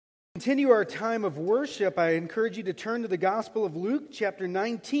Continue our time of worship. I encourage you to turn to the Gospel of Luke, chapter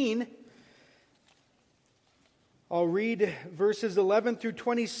 19. I'll read verses 11 through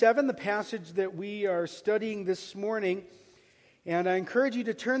 27, the passage that we are studying this morning. And I encourage you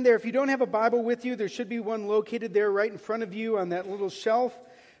to turn there. If you don't have a Bible with you, there should be one located there right in front of you on that little shelf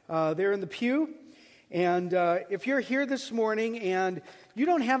there in the pew. And if you're here this morning and you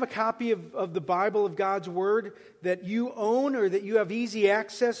don't have a copy of the Bible of God's Word that you own or that you have easy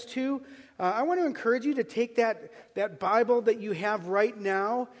access to, I want to encourage you to take that Bible that you have right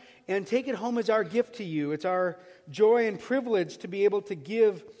now and take it home as our gift to you. It's our joy and privilege to be able to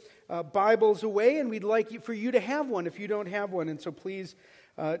give Bibles away, and we'd like for you to have one if you don't have one. And so please,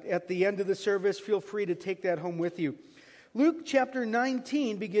 at the end of the service, feel free to take that home with you. Luke chapter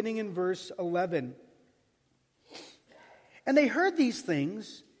 19, beginning in verse 11. And they heard these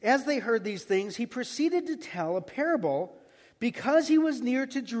things. As they heard these things, he proceeded to tell a parable because he was near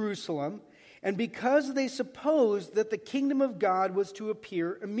to Jerusalem and because they supposed that the kingdom of God was to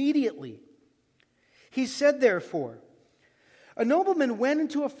appear immediately. He said, therefore, a nobleman went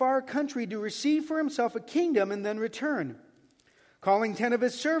into a far country to receive for himself a kingdom and then return. Calling 10 of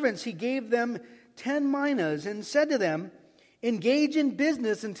his servants, he gave them 10 minas and said to them, engage in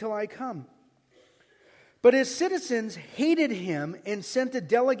business until I come. But his citizens hated him and sent a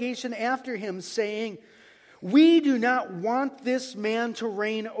delegation after him, saying, we do not want this man to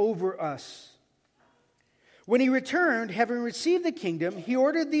reign over us. When he returned, having received the kingdom, he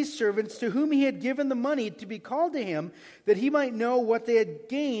ordered these servants to whom he had given the money to be called to him, that he might know what they had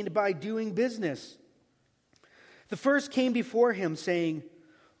gained by doing business. The first came before him, saying,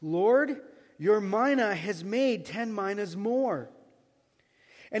 Lord, your mina has made 10 minas more.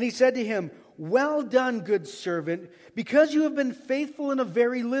 And he said to him, well done, good servant. Because you have been faithful in a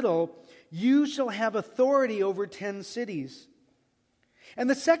very little, you shall have authority over 10 cities. And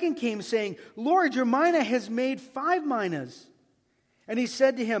the second came, saying, Lord, your mina has made 5 minas. And he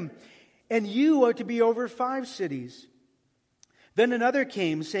said to him, and you are to be over 5 cities. Then another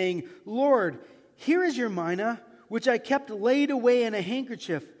came, saying, Lord, here is your mina, which I kept laid away in a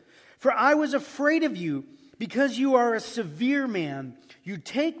handkerchief. For I was afraid of you, because you are a severe man. You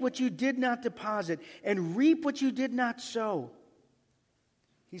take what you did not deposit and reap what you did not sow.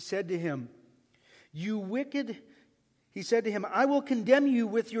 He said to him, I will condemn you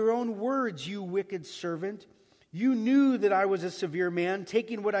with your own words, you wicked servant. You knew that I was a severe man,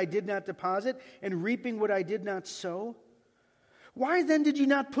 taking what I did not deposit and reaping what I did not sow. Why then did you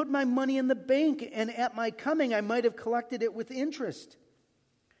not put my money in the bank, and at my coming I might have collected it with interest?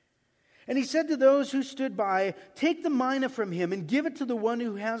 And he said to those who stood by, take the mina from him and give it to the one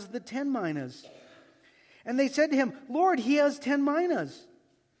who has the 10 minas. And they said to him, Lord, he has 10 minas.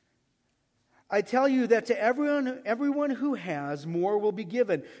 I tell you that to everyone who has, more will be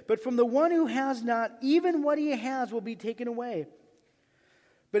given. But from the one who has not, even what he has will be taken away.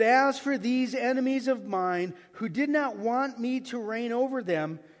 But as for these enemies of mine, who did not want me to reign over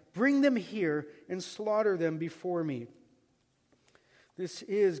them, bring them here and slaughter them before me. This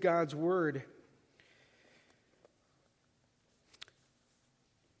is God's word.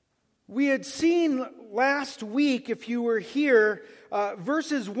 We had seen last week, if you were here,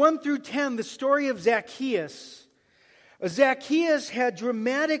 verses 1 through 10, the story of Zacchaeus. Zacchaeus had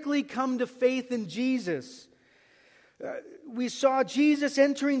dramatically come to faith in Jesus. We saw Jesus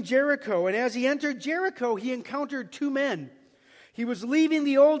entering Jericho, and as he entered Jericho, he encountered 2 men. He was leaving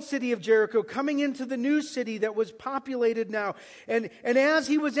the old city of Jericho, coming into the new city that was populated now. And as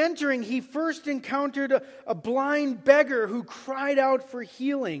he was entering, he first encountered a blind beggar who cried out for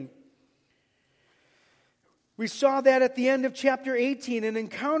healing. We saw that at the end of chapter 18. And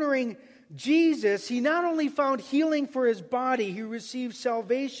encountering Jesus, he not only found healing for his body, he received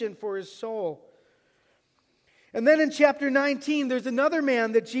salvation for his soul. And then in chapter 19, there's another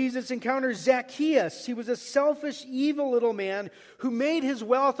man that Jesus encounters, Zacchaeus. He was a selfish, evil little man who made his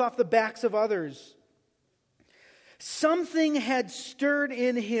wealth off the backs of others. Something had stirred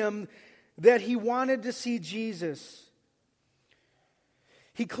in him that he wanted to see Jesus.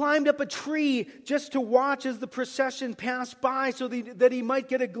 He climbed up a tree just to watch as the procession passed by so that he might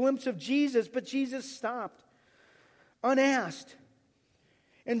get a glimpse of Jesus, but Jesus stopped, unasked.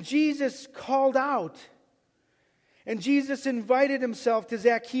 And Jesus called out. And Jesus invited himself to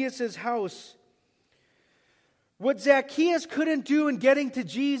Zacchaeus' house. What Zacchaeus couldn't do in getting to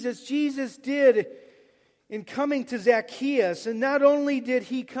Jesus, Jesus did in coming to Zacchaeus. And not only did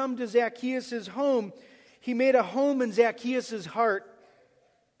he come to Zacchaeus' home, he made a home in Zacchaeus' heart.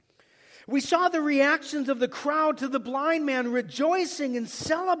 We saw the reactions of the crowd to the blind man rejoicing and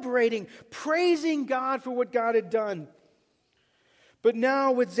celebrating, praising God for what God had done. But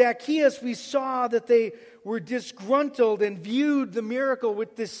now with Zacchaeus, we saw that they were disgruntled and viewed the miracle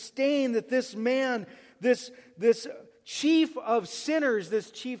with disdain, that this man, this chief of sinners, this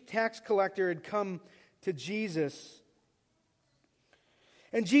chief tax collector, had come to Jesus.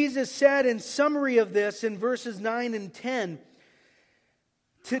 And Jesus said in summary of this in verses 9 and 10,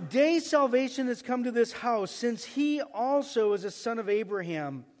 "Today salvation has come to this house, since he also is a son of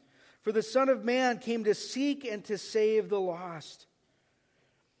Abraham. For the Son of Man came to seek and to save the lost."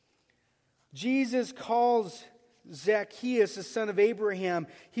 Jesus calls Zacchaeus a son of Abraham.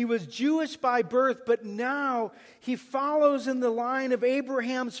 He was Jewish by birth, but now he follows in the line of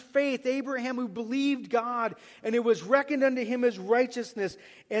Abraham's faith, Abraham who believed God, and it was reckoned unto him as righteousness.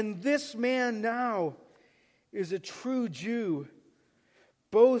 And this man now is a true Jew,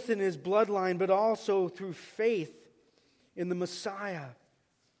 both in his bloodline, but also through faith in the Messiah.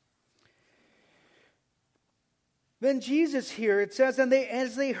 Then Jesus here, it says,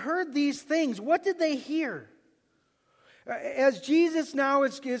 as they heard these things, what did they hear? As Jesus now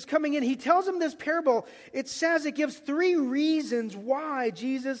is coming in, he tells them this parable. It says, it gives 3 reasons why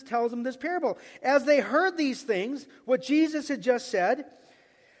Jesus tells them this parable. As they heard these things, what Jesus had just said,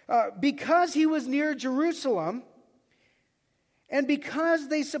 because he was near Jerusalem, and because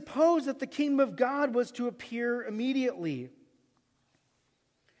they supposed that the kingdom of God was to appear immediately.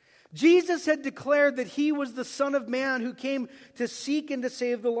 Jesus had declared that he was the Son of Man who came to seek and to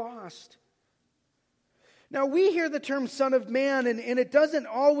save the lost. Now, we hear the term Son of Man, and it doesn't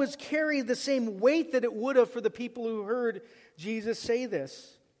always carry the same weight that it would have for the people who heard Jesus say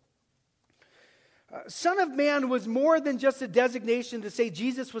this. Son of Man was more than just a designation to say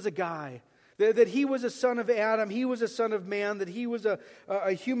Jesus was a guy, that he was a son of Adam, he was a son of man, that he was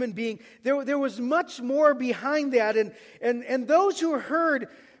a human being. There was much more behind that, and those who heard,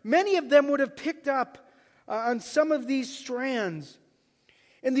 many of them would have picked up on some of these strands.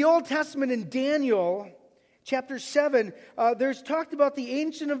 In the Old Testament, in Daniel chapter 7, there's talked about the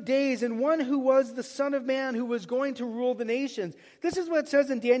Ancient of Days and one who was the Son of Man who was going to rule the nations. This is what it says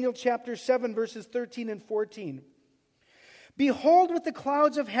in Daniel chapter 7, verses 13 and 14. "Behold, with the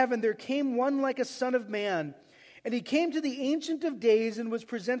clouds of heaven there came one like a Son of Man, and he came to the Ancient of Days and was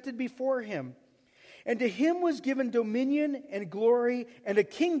presented before him. And to him was given dominion and glory and a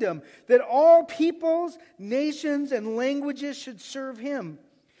kingdom, that all peoples, nations, and languages should serve him.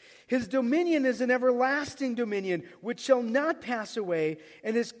 His dominion is an everlasting dominion, which shall not pass away,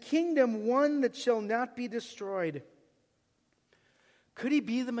 and his kingdom one that shall not be destroyed." Could he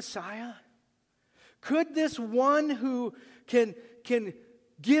be the Messiah? Could this one who can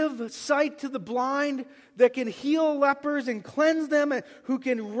give sight to the blind, that can heal lepers and cleanse them, and who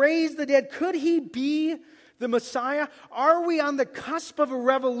can raise the dead, could he be the Messiah? Are we on the cusp of a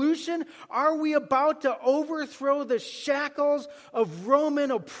revolution? Are we about to overthrow the shackles of Roman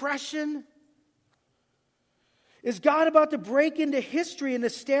oppression? Is God about to break into history and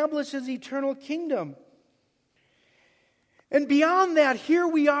establish his eternal kingdom? And beyond that, here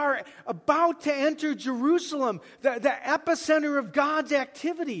we are about to enter Jerusalem, the epicenter of God's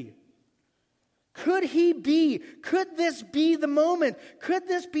activity. Could this be the moment? Could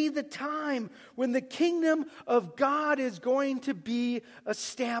this be the time when the kingdom of God is going to be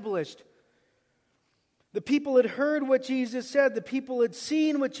established? The people had heard what Jesus said. The people had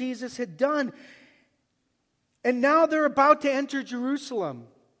seen what Jesus had done. And now they're about to enter Jerusalem.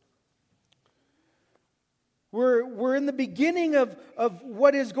 We're in the beginning of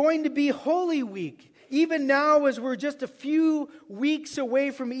what is going to be Holy Week. Even now, as we're just a few weeks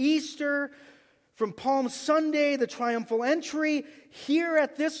away from Easter, from Palm Sunday, the triumphal entry, here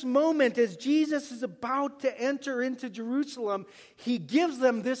at this moment, as Jesus is about to enter into Jerusalem, he gives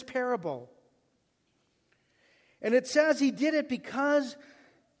them this parable. And it says he did it because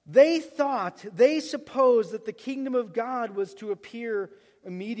they supposed that the kingdom of God was to appear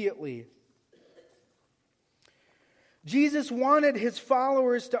immediately. Jesus wanted his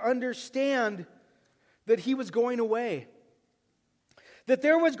followers to understand that he was going away. That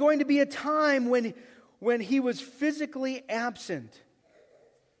there was going to be a time when he was physically absent.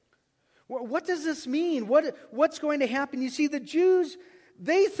 What does this mean? What's going to happen? You see, the Jews,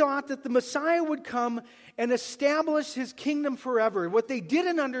 they thought that the Messiah would come and establish his kingdom forever. What they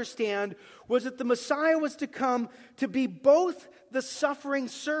didn't understand was that the Messiah was to come to be both the suffering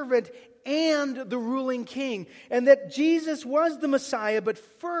servant and the ruling king. And that Jesus was the Messiah, but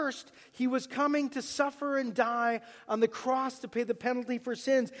first he was coming to suffer and die on the cross to pay the penalty for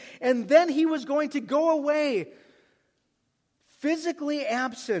sins. And then he was going to go away, physically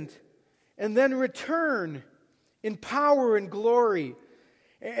absent, and then return in power and glory.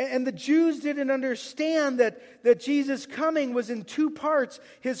 And the Jews didn't understand that Jesus' coming was in two parts.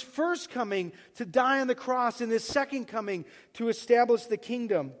 His first coming to die on the cross and his second coming to establish the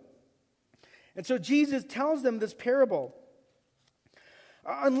kingdom. And so Jesus tells them this parable.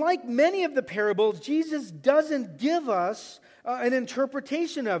 Unlike many of the parables, Jesus doesn't give us an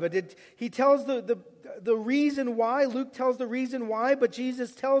interpretation of it. He tells the reason why. Luke tells the reason why, but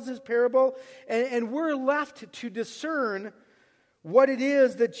Jesus tells his parable, and we're left to discern what it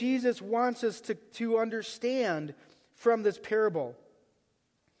is that Jesus wants us to understand from this parable.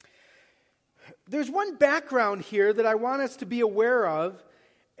 There's one background here that I want us to be aware of,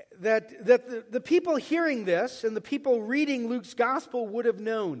 that the people hearing this and the people reading Luke's gospel would have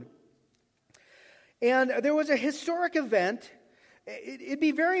known. And there was a historic event. It'd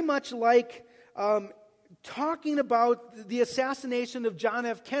be very much like talking about the assassination of John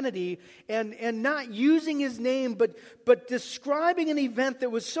F. Kennedy and not using his name, but describing an event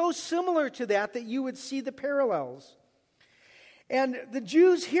that was so similar to that you would see the parallels. And the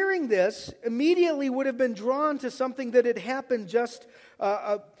Jews hearing this immediately would have been drawn to something that had happened just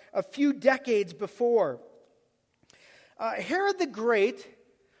a few decades before. Herod the Great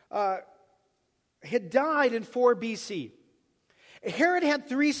had died in 4 BC. Herod had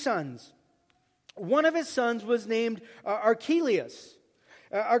 3 sons. One of his sons was named Archelaus.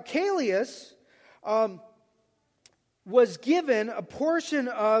 Archelaus was given a portion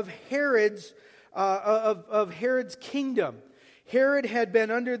of Herod's kingdom. Herod had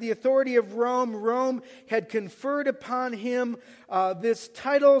been under the authority of Rome. Rome had conferred upon him this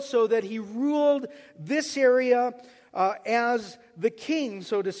title so that he ruled this area as the king,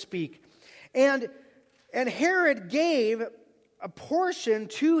 so to speak. And Herod gave a portion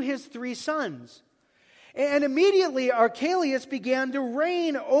to his 3 sons. And immediately Archelaus began to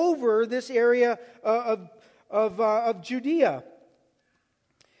reign over this area of Judea.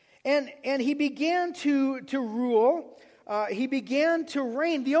 And he began to rule. He began to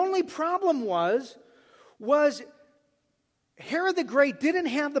reign. The only problem was Herod the Great didn't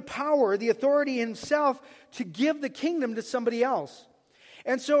have the power, the authority himself to give the kingdom to somebody else.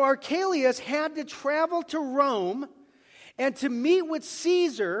 And so Archelaus had to travel to Rome and to meet with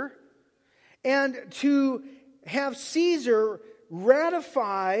Caesar and to have Caesar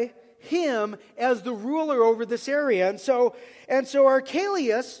ratify him as the ruler over this area. And so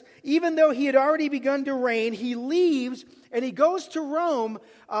Archelaus, even though he had already begun to reign, he leaves and he goes to Rome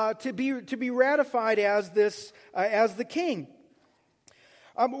to be ratified as the king.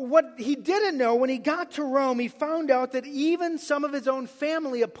 What he didn't know, when he got to Rome, he found out that even some of his own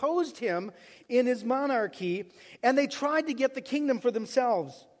family opposed him in his monarchy, and they tried to get the kingdom for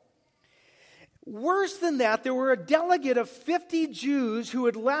themselves. Worse than that, there were a delegate of 50 Jews who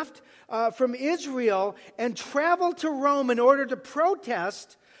had left from Israel and traveled to Rome in order to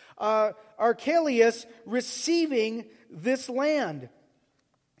protest Archelaus receiving this land.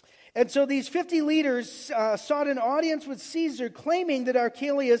 And so these 50 leaders sought an audience with Caesar, claiming that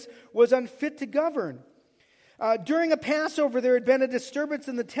Archelaus was unfit to govern. During a Passover, there had been a disturbance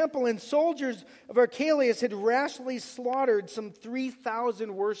in the temple, and soldiers of Archelaus had rashly slaughtered some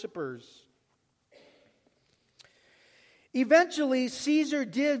 3,000 worshipers. Eventually, Caesar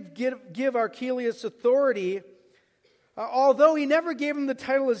did give Archelaus authority, although he never gave him the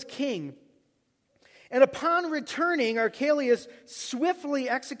title as king. And upon returning, Archelaus swiftly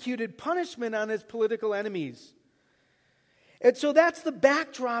executed punishment on his political enemies. And so that's the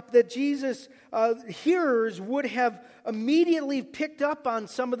backdrop that Jesus' hearers would have immediately picked up on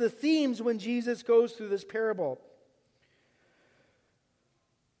some of the themes when Jesus goes through this parable.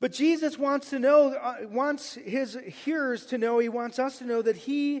 But Jesus wants his hearers to know, he wants us to know that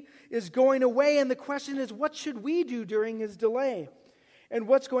he is going away. And the question is, what should we do during his delay? And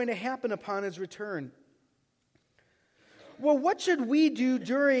what's going to happen upon his return? Well, what should we do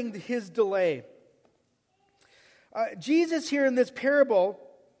during his delay? Jesus here in this parable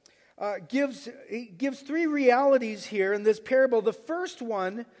gives 3 realities here in this parable. The first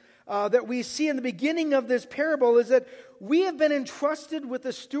one that we see in the beginning of this parable is that we have been entrusted with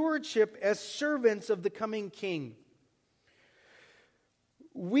a stewardship as servants of the coming king.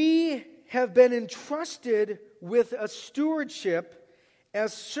 We have been entrusted with a stewardship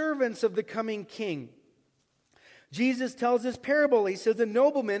as servants of the coming king. Jesus tells this parable. He says a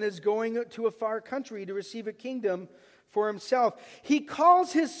nobleman is going to a far country to receive a kingdom for himself. He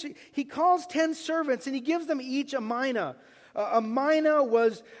calls 10 servants and he gives them each a mina. A mina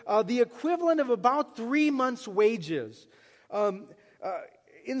was the equivalent of about 3 months' wages.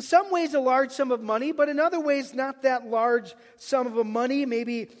 in some ways a large sum of money, but in other ways not that large sum of money.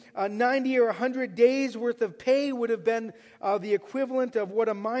 Maybe 90 or 100 days worth of pay would have been the equivalent of what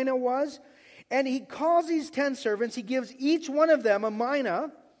a mina was. And he calls these 10 servants, he gives each one of them a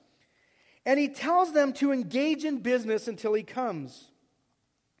mina, and he tells them to engage in business until he comes.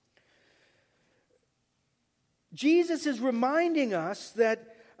 Jesus is reminding us that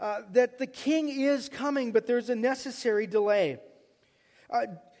the king is coming, but there's a necessary delay.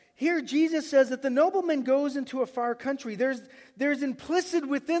 Here Jesus says that the nobleman goes into a far country. There's implicit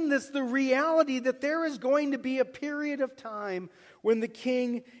within this the reality that there is going to be a period of time when the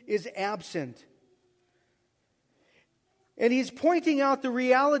king is absent. And he's pointing out the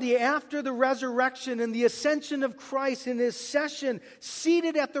reality after the resurrection and the ascension of Christ in his session,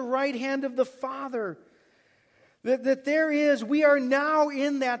 seated at the right hand of the Father. That we are now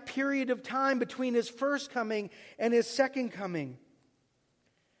in that period of time between his first coming and his second coming.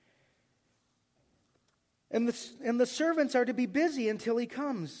 And the servants are to be busy until he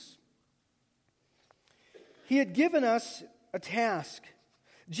comes. He had given us a task.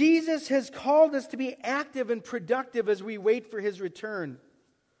 Jesus has called us to be active and productive as we wait for his return.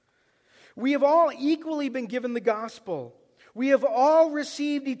 We have all equally been given the gospel. We have all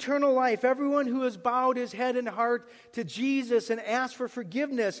received eternal life. Everyone who has bowed his head and heart to Jesus and asked for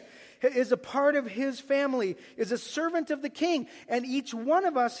forgiveness is a part of his family, is a servant of the king. And each one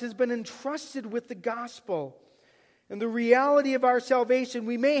of us has been entrusted with the gospel and the reality of our salvation.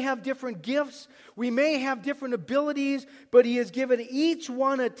 We may have different gifts, we may have different abilities, but he has given each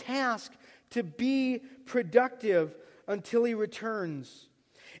one a task to be productive until he returns.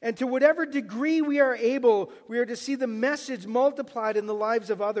 And to whatever degree we are able, we are to see the message multiplied in the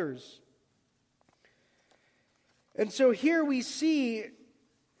lives of others. And so here we see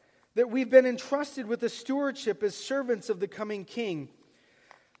that we've been entrusted with a stewardship as servants of the coming king.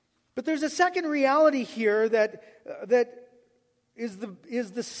 But there's a second reality here that is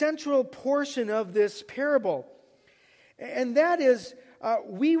the central portion of this parable. And that is,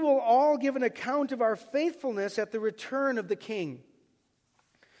 we will all give an account of our faithfulness at the return of the king.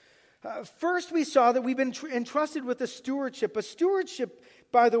 First, we saw that we've been entrusted with a stewardship. A stewardship,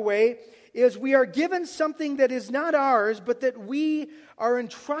 by the way, is we are given something that is not ours, but that we are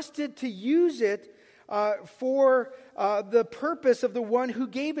entrusted to use it for the purpose of the one who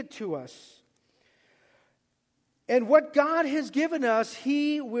gave it to us. And what God has given us,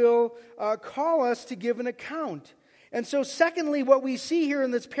 he will call us to give an account. And so secondly, what we see here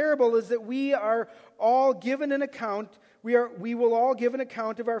in this parable is that we are all given an account. We will all give an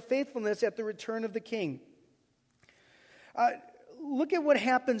account of our faithfulness at the return of the king. Look at what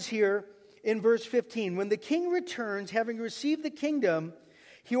happens here in verse 15. When the king returns, having received the kingdom,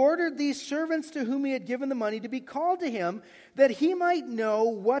 he ordered these servants to whom he had given the money to be called to him, that he might know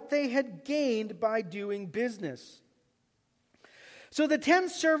what they had gained by doing business. So the 10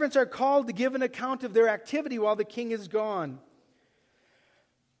 servants are called to give an account of their activity while the king is gone.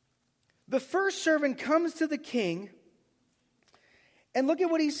 The first servant comes to the king, and look at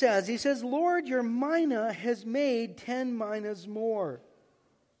what he says. He says, "Lord, your mina has made 10 minas more."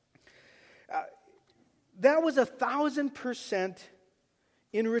 That was 1,000%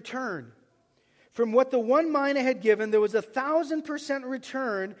 in return. From what the one mina had given, there was 1,000%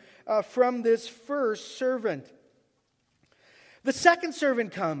 return from this first servant. The second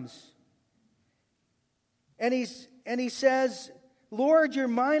servant comes, and he says, "Lord, your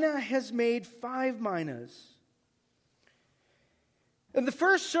mina has made 5 minas." And the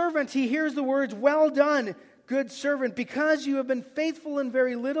first servant, he hears the words, "Well done, good servant. Because you have been faithful in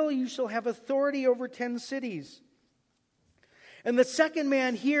very little, you shall have authority over 10 cities." And the second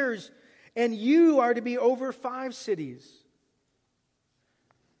man hears, "And you are to be over 5 cities."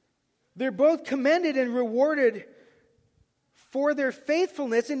 They're both commended and rewarded for their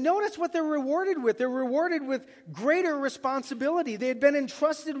faithfulness. And notice what they're rewarded with. They're rewarded with greater responsibility. They had been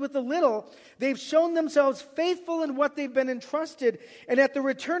entrusted with a little. They've shown themselves faithful in what they've been entrusted. And at the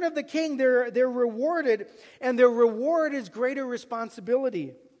return of the king, they're rewarded. And their reward is greater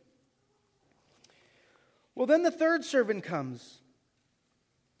responsibility. Well, then the third servant comes.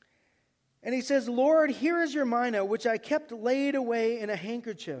 And he says, "Lord, here is your mina, which I kept laid away in a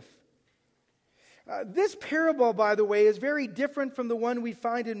handkerchief." This parable, by the way, is very different from the one we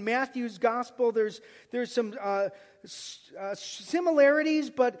find in Matthew's gospel. There's some similarities,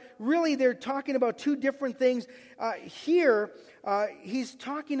 but really they're talking about two different things. Here, he's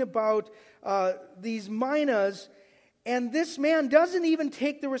talking about these minas, and this man doesn't even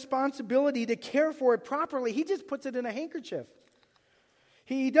take the responsibility to care for it properly. He just puts it in a handkerchief.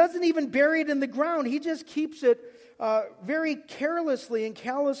 He doesn't even bury it in the ground. He just keeps it very carelessly and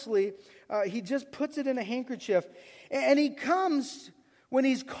callously. He just puts it in a handkerchief. And he comes when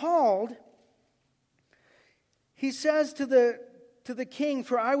he's called. He says to the king,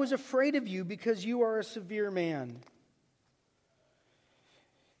 "For I was afraid of you because you are a severe man."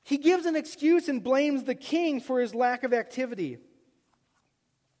 He gives an excuse and blames the king for his lack of activity.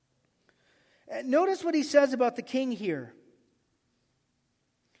 Notice what he says about the king here.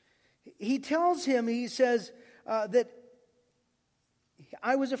 He tells him, he says that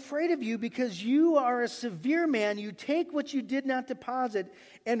I was afraid of you because you are a severe man. You take what you did not deposit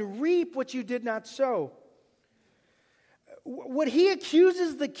and reap what you did not sow. What he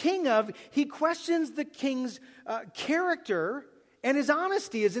accuses the king of, he questions the king's character and his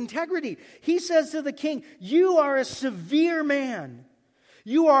honesty, his integrity. He says to the king, you are a severe man.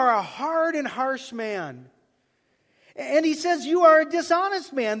 You are a hard and harsh man. And he says you are a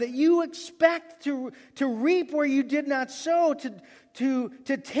dishonest man, that you expect to reap where you did not sow, to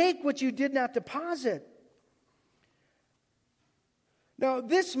take what you did not deposit. Now,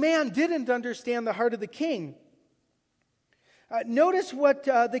 this man didn't understand the heart of the king. Notice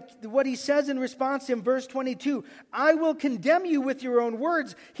what he says in response to him, verse 22. I will condemn you with your own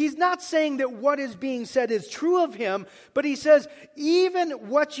words. He's not saying that what is being said is true of him, but he says, even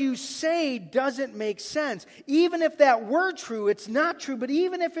what you say doesn't make sense. Even if that were true, it's not true, but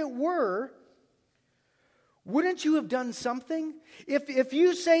even if it were, wouldn't you have done something? If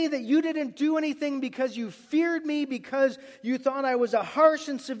you say that you didn't do anything because you feared me, because you thought I was a harsh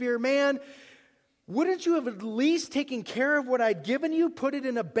and severe man, wouldn't you have at least taken care of what I'd given you, put it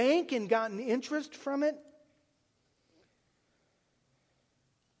in a bank and gotten interest from it?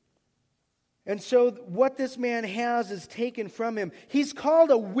 And so what this man has is taken from him. He's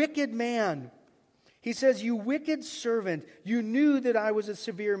called a wicked man. He says, you wicked servant, you knew that I was a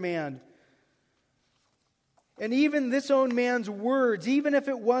severe man. And even this own man's words, even if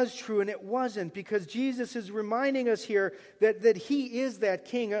it was true, and it wasn't, because Jesus is reminding us here that he is that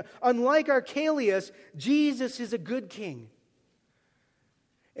king. Unlike Archelaus, Jesus is a good king.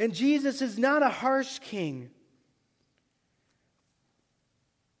 And Jesus is not a harsh king.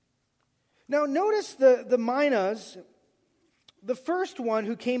 Now notice the Minas, the first one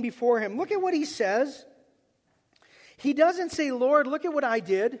who came before him. Look at what he says. He doesn't say, Lord, look at what I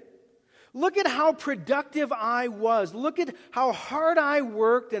did. Look at how productive I was. Look at how hard I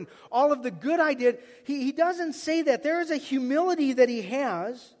worked and all of the good I did. He doesn't say that. There is a humility that he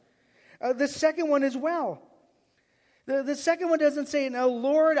has. The second one as well. The second one doesn't say, "No,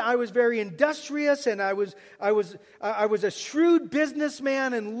 Lord, I was very industrious and I was a shrewd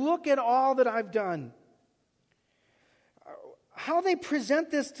businessman, and look at all that I've done." How they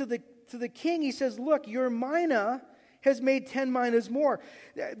present this to the king, he says, "Look, your mina has made 10 minas more."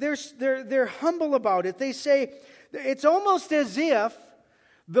 They're humble about it. They say it's almost as if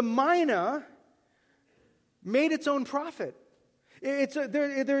the mina made its own profit.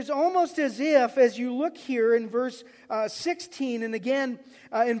 There's almost as if, as you look here in verse 16 and again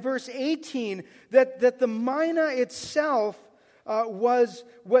in verse 18, that the mina itself was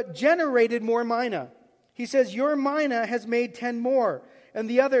what generated more mina. He says, your mina has made 10 more. And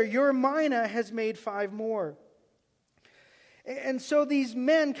the other, your mina has made 5 more. And so these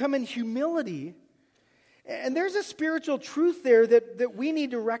men come in humility, and there's a spiritual truth there that we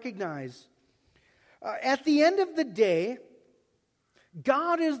need to recognize. At the end of the day,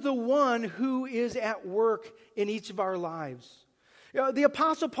 God is the one who is at work in each of our lives. The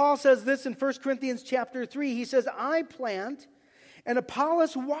Apostle Paul says this in 1 Corinthians chapter 3. He says, I plant and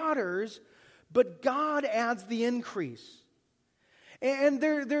Apollos waters, but God adds the increase. And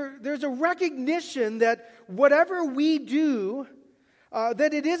there's a recognition that whatever we do,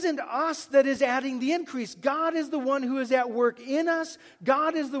 that it isn't us that is adding the increase. God is the one who is at work in us.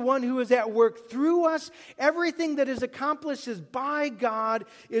 God is the one who is at work through us. Everything that is accomplished is by God,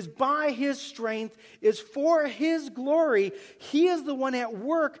 is by His strength, is for His glory. He is the one at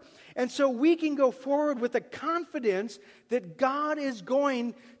work. And so we can go forward with the confidence that God is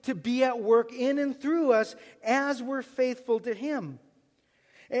going to be at work in and through us as we're faithful to Him.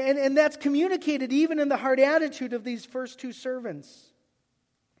 And that's communicated even in the heart attitude of these first two servants.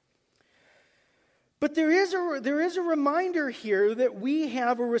 But there is a reminder here that we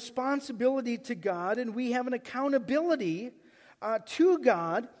have a responsibility to God and we have an accountability to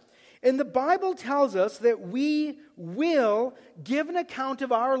God. And the Bible tells us that we will give an account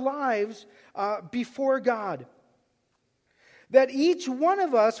of our lives before God. That each one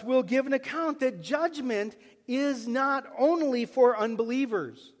of us will give an account, that judgment is not only for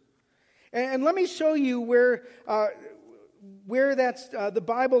unbelievers. And let me show you where where the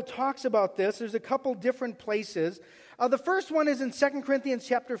Bible talks about this. There's a couple different places. The first one is in 2 Corinthians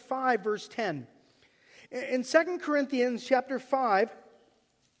chapter 5, verse 10. In 2 Corinthians chapter 5,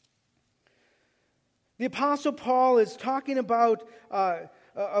 the Apostle Paul is talking about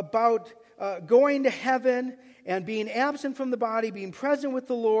going to heaven and being absent from the body, being present with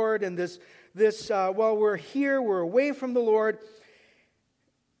the Lord, and while we're here, we're away from the Lord,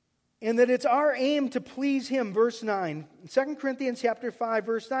 and that it's our aim to please Him, verse 9. 2 Corinthians chapter 5,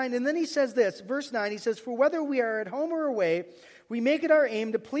 verse 9. And then he says this, verse 9, he says, "For whether we are at home or away, we make it our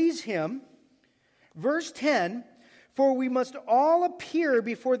aim to please Him." Verse 10, "For we must all appear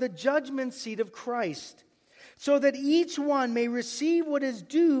before the judgment seat of Christ, so that each one may receive what is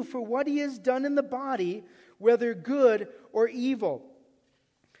due for what he has done in the body, whether good or evil."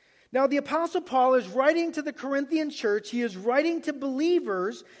 Now, the Apostle Paul is writing to the Corinthian church. He is writing to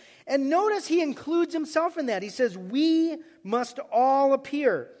believers. And notice he includes himself in that. He says, we must all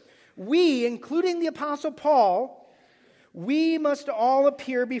appear. We, including the Apostle Paul, we must all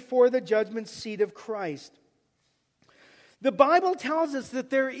appear before the judgment seat of Christ. The Bible tells us that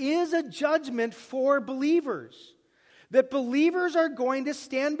there is a judgment for believers. That believers are going to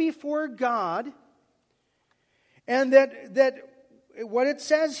stand before God. And that what it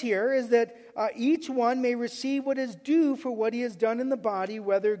says here is that each one may receive what is due for what he has done in the body,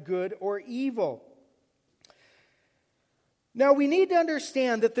 whether good or evil. Now, we need to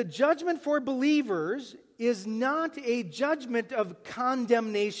understand that the judgment for believers is not a judgment of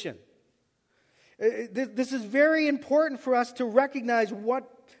condemnation. This is very important for us to recognize what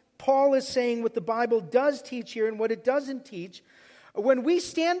Paul is saying, what the Bible does teach here and what it doesn't teach. When we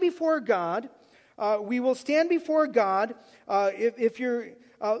stand before God, we will stand before God. If you're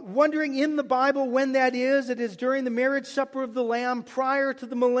wondering in the Bible when that is, it is during the marriage supper of the Lamb prior to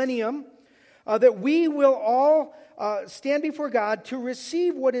the millennium, that we will all stand before God to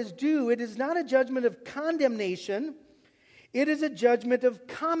receive what is due. It is not a judgment of condemnation. It is a judgment of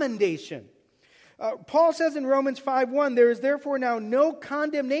commendation. Paul says in Romans 5:1, "There is therefore now no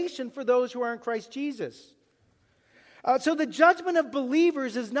condemnation for those who are in Christ Jesus." So the judgment of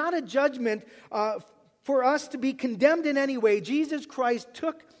believers is not a judgment for us to be condemned in any way. Jesus Christ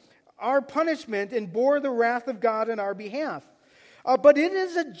took our punishment and bore the wrath of God on our behalf. But it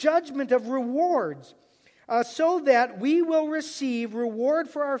is a judgment of rewards, so that we will receive reward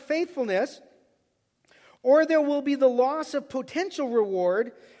for our faithfulness, or there will be the loss of potential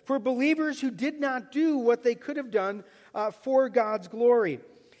reward for believers who did not do what they could have done for God's glory.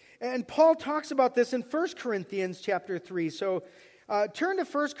 And Paul talks about this in 1 Corinthians chapter 3. So turn to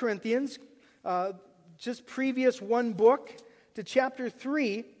 1 Corinthians, just previous one book, to chapter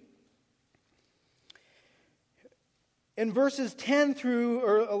 3. In verses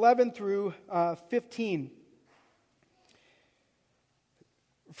 11 through 15.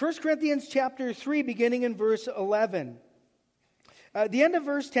 1 Corinthians chapter 3, beginning in verse 11. At the end of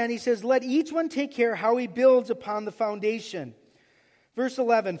verse 10, he says, "Let each one take care how he builds upon the foundation." Verse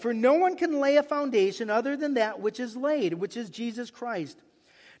 11, "For no one can lay a foundation other than that which is laid, which is Jesus Christ.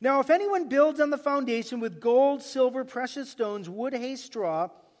 Now if anyone builds on the foundation with gold, silver, precious stones, wood, hay, straw,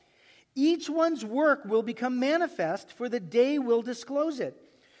 each one's work will become manifest, for the day will disclose it.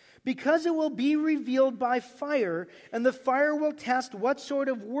 Because it will be revealed by fire, and the fire will test what sort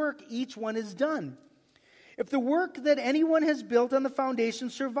of work each one has done. If the work that anyone has built on the foundation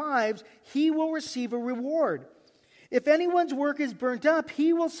survives, he will receive a reward. If anyone's work is burnt up,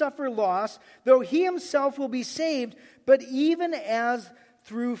 he will suffer loss, though he himself will be saved, but even as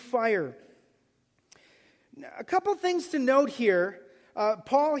through fire." Now, a couple things to note here.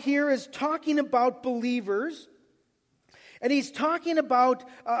 Paul here is talking about believers, and he's talking about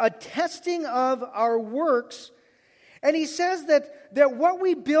a testing of our works. And he says that what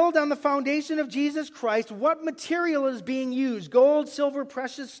we build on the foundation of Jesus Christ, what material is being used, gold, silver,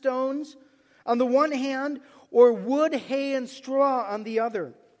 precious stones on the one hand, or wood, hay, and straw on the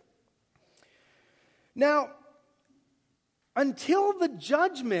other. Now, until the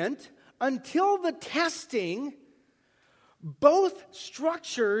judgment, until the testing, both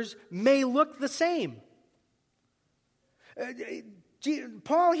structures may look the same.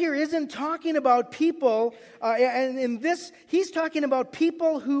 Paul here isn't talking about people, and in this, he's talking about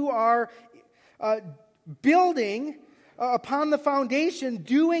people who are building upon the foundation,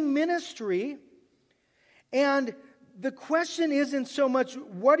 doing ministry. And the question isn't so much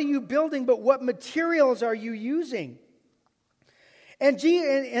what are you building, but what materials are you using?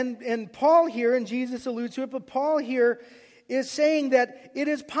 And Paul here, and Jesus alludes to it, but Paul here is saying that it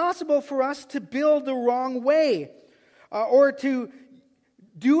is possible for us to build the wrong way, or to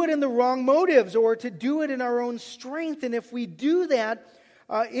do it in the wrong motives or to do it in our own strength. And if we do that,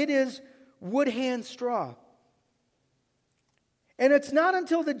 it is wood, hand, straw. And it's not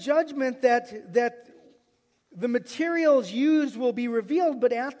until the judgment that the materials used will be revealed,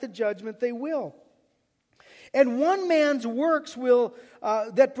 but at the judgment they will. And one man's works will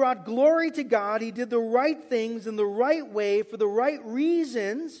that brought glory to God. He did the right things in the right way for the right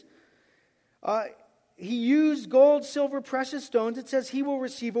reasons. He used gold, silver, precious stones. It says he will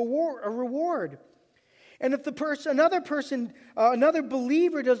receive a reward. And if another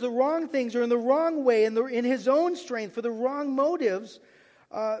believer does the wrong things or in the wrong way, in his own strength, for the wrong motives,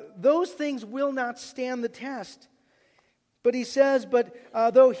 those things will not stand the test. But he says,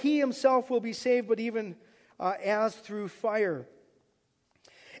 though he himself will be saved, but even as through fire.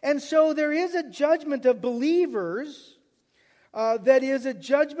 And so there is a judgment of believers that is a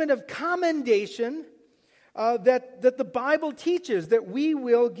judgment of commendation that the Bible teaches, that we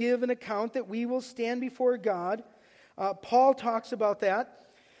will give an account, that we will stand before God. Paul talks about that.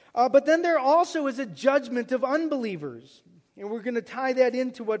 But then there also is a judgment of unbelievers. And we're going to tie that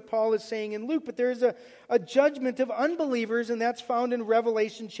into what Paul is saying in Luke. But there is a judgment of unbelievers, and that's found in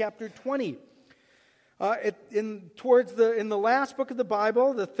Revelation chapter 20. In the last book of the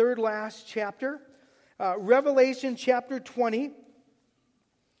Bible, the third last chapter, Revelation chapter 20,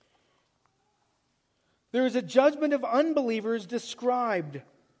 there is a judgment of unbelievers described.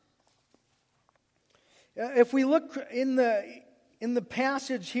 If we look in the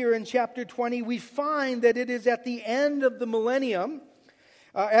passage here in chapter 20, we find that it is at the end of the millennium.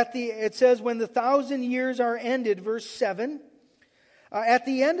 It says, when the 1,000 years are ended, verse 7. At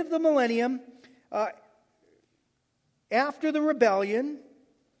the end of the millennium, after the rebellion,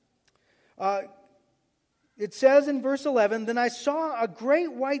 it says in verse 11, then I saw a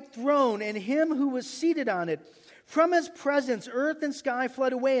great white throne and him who was seated on it. From his presence, earth and sky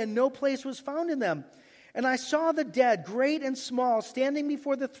fled away, and no place was found in them. And I saw the dead, great and small, standing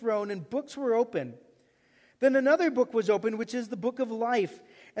before the throne, and books were open. Then another book was opened, which is the book of life.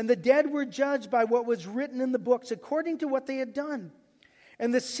 And the dead were judged by what was written in the books, according to what they had done.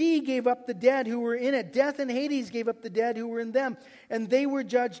 And the sea gave up the dead who were in it. Death and Hades gave up the dead who were in them. And they were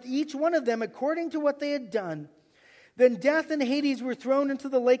judged, each one of them, according to what they had done. Then death and Hades were thrown into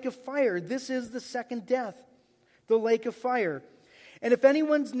the lake of fire. This is the second death, the lake of fire. And if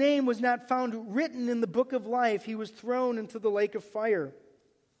anyone's name was not found written in the book of life, he was thrown into the lake of fire.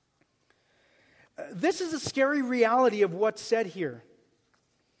 This is a scary reality of what's said here.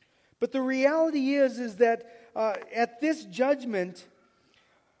 But the reality is that at this judgment,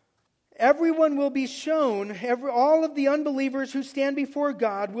 everyone will be shown, all of the unbelievers who stand before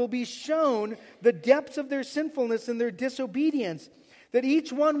God will be shown the depths of their sinfulness and their disobedience. That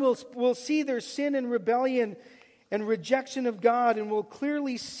each one will see their sin and rebellion and rejection of God, and will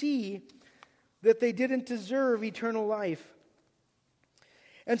clearly see that they didn't deserve eternal life.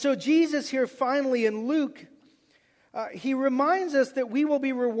 And so Jesus here finally in Luke, he reminds us that we will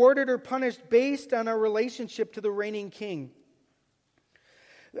be rewarded or punished based on our relationship to the reigning king.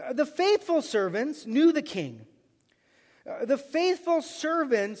 The faithful servants knew the king. The faithful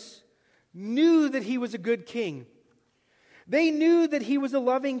servants knew that he was a good king. They knew that he was a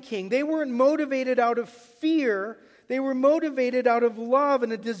loving king. They weren't motivated out of fear. They were motivated out of love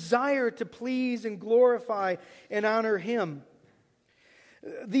and a desire to please and glorify and honor him.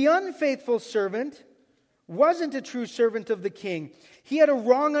 The unfaithful servant wasn't a true servant of the king. He had a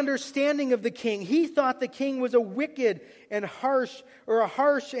wrong understanding of the king. He thought the king was a wicked and harsh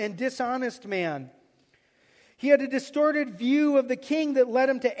and dishonest man. He had a distorted view of the king that led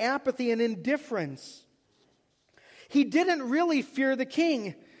him to apathy and indifference. He didn't really fear the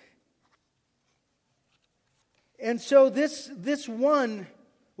king. And so this one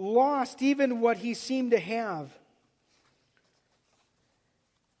lost even what he seemed to have.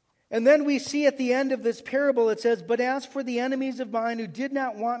 And then we see at the end of this parable, it says, but as for the enemies of mine who did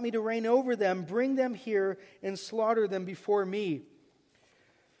not want me to reign over them, bring them here and slaughter them before me.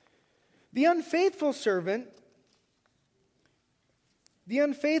 The unfaithful servant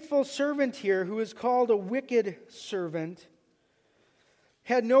here, who is called a wicked servant,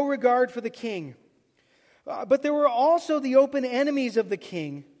 had no regard for the king. But there were also the open enemies of the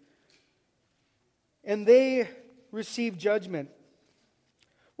king, and they received judgment.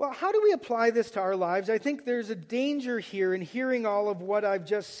 Well, how do we apply this to our lives? I think there's a danger here in hearing all of what I've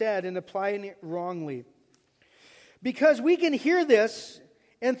just said and applying it wrongly. Because we can hear this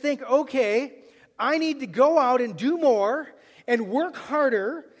and think, okay, I need to go out and do more and work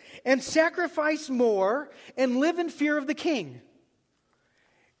harder and sacrifice more and live in fear of the king.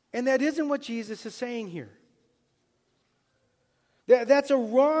 And that isn't what Jesus is saying here. That's a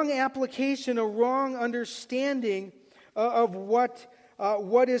wrong application, a wrong understanding of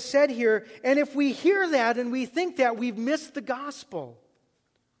what is said here. And if we hear that and we think that, we've missed the gospel.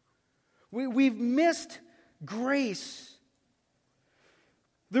 We've missed grace.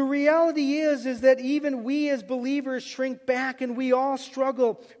 The reality is that even we as believers shrink back, and we all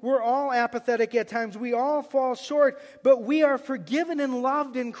struggle. We're all apathetic at times. We all fall short, but we are forgiven and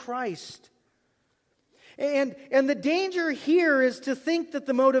loved in Christ. And the danger here is to think that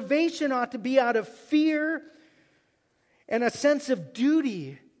the motivation ought to be out of fear and a sense of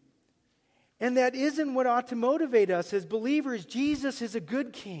duty. And that isn't what ought to motivate us as believers. Jesus is a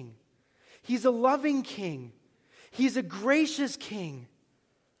good king. He's a loving king. He's a gracious king.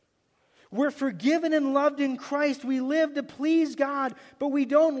 We're forgiven and loved in Christ. We live to please God, but we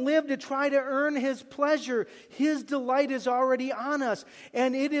don't live to try to earn His pleasure. His delight is already on us,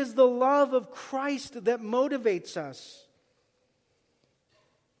 and it is the love of Christ that motivates us.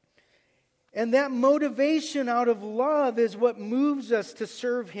 And that motivation out of love is what moves us to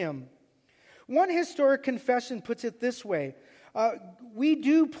serve Him. One historic confession puts it this way. We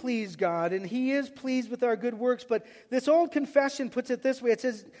do please God, and He is pleased with our good works, but this old confession puts it this way. It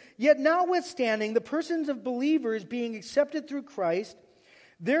says, "Yet notwithstanding, the persons of believers being accepted through Christ,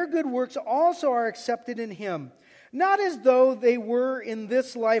 their good works also are accepted in Him, not as though they were in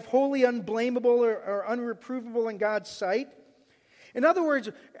this life wholly unblameable or unreprovable in God's sight." In other words,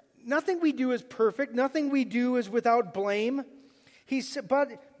 nothing we do is perfect, nothing we do is without blame.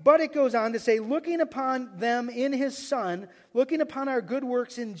 But it goes on to say, looking upon them in His Son, looking upon our good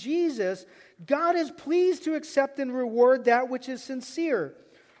works in Jesus, God is pleased to accept and reward that which is sincere,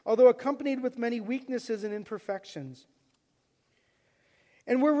 although accompanied with many weaknesses and imperfections.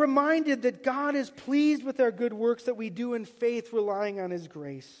 And we're reminded that God is pleased with our good works that we do in faith, relying on His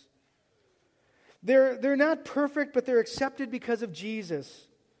grace. They're not perfect, but they're accepted because of Jesus.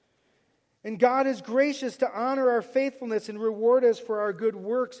 And God is gracious to honor our faithfulness and reward us for our good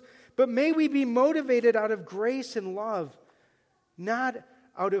works. But may we be motivated out of grace and love, not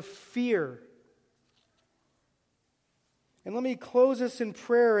out of fear. And let me close us in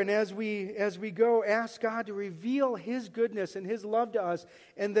prayer. And as we go, ask God to reveal His goodness and His love to us,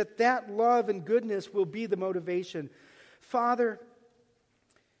 and that love and goodness will be the motivation. Father,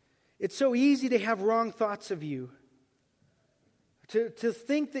 it's so easy to have wrong thoughts of You. To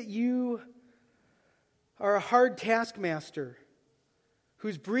think that You are a hard taskmaster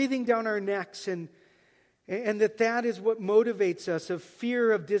who's breathing down our necks, and that is what motivates us, of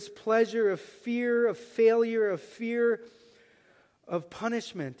fear of displeasure, of fear of failure, of fear of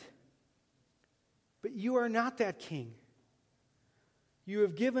punishment. But You are not that king. You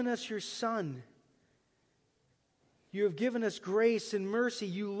have given us Your Son. You have given us grace and mercy.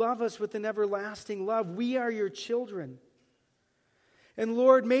 You love us with an everlasting love. We are Your children. And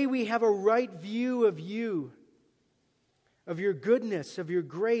Lord, may we have a right view of You, of Your goodness, of Your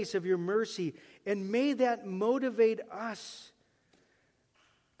grace, of Your mercy, and may that motivate us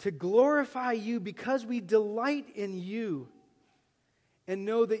to glorify You because we delight in You and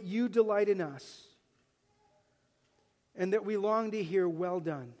know that You delight in us, and that we long to hear, "Well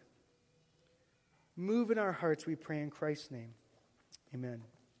done." Move in our hearts, we pray in Christ's name. Amen.